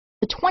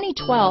The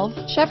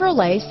 2012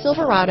 Chevrolet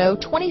Silverado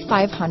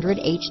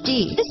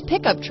 2500HD. This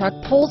pickup truck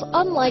pulls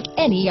unlike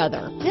any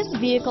other. This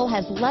vehicle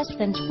has less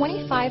than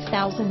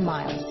 25,000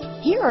 miles.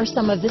 Here are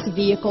some of this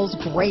vehicle's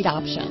great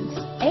options: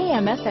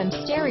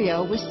 AM/FM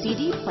stereo with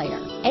CD player,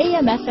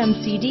 AM/FM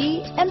CD,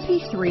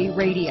 MP3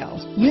 radio,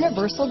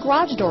 universal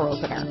garage door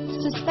opener,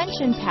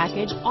 suspension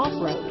package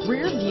off-road,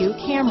 rear view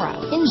camera,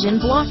 engine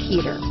block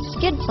heater,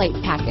 skid plate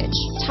package,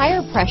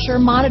 tire pressure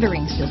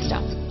monitoring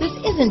system. This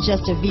isn't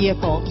just a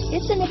vehicle,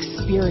 it's an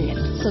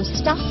experience. So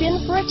stop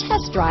in for a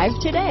test drive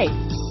today.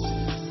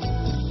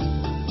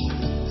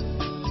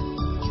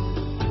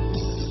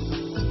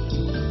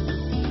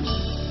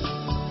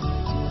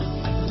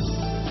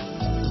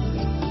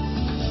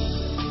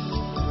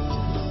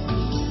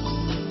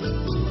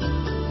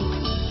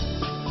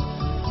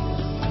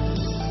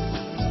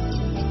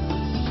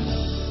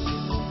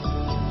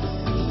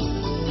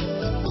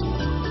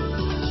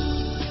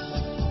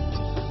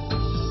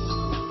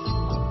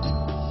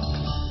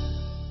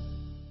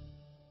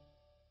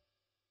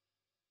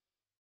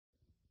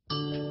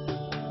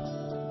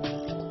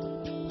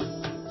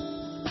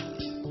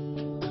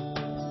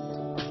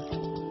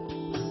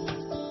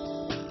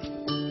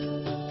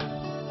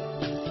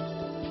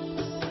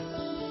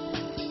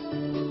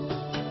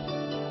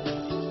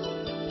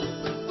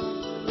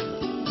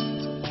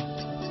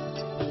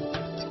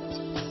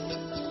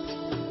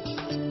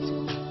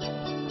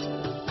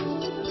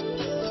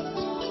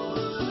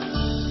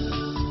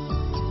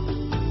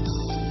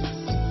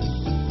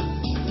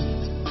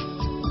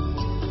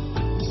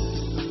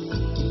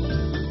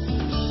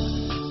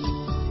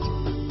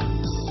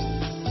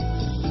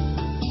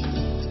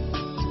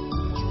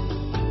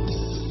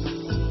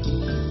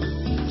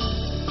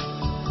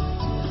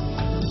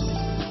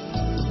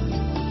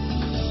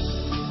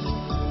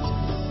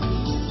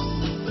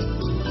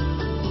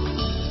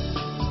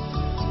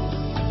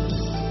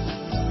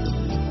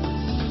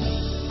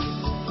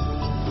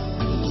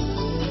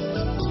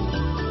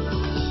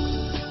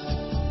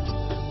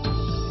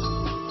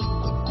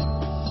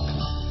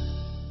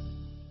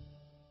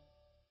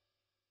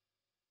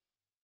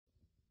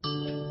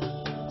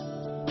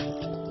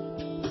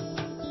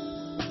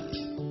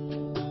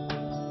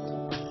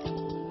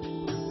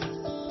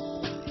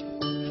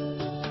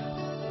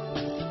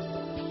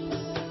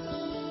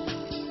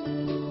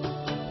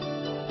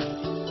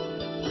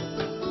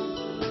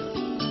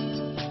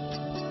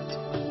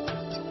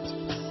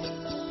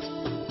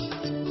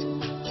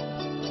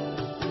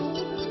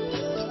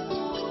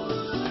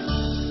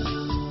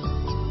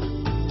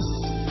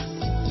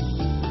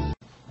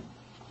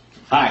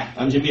 Hi,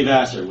 I'm Jimmy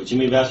Vasser with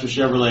Jimmy Vasser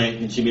Chevrolet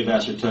and Jimmy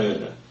Vasser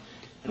Toyota,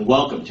 and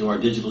welcome to our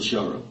digital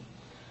showroom.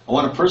 I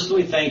want to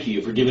personally thank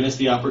you for giving us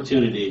the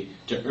opportunity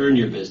to earn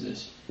your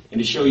business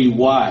and to show you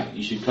why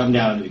you should come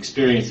down and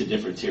experience the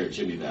difference here at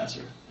Jimmy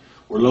Vasser.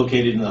 We're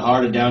located in the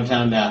heart of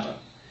downtown Napa.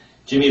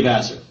 Jimmy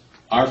Vasser,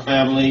 our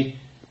family,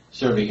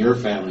 serving your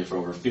family for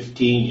over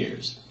 15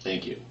 years.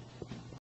 Thank you.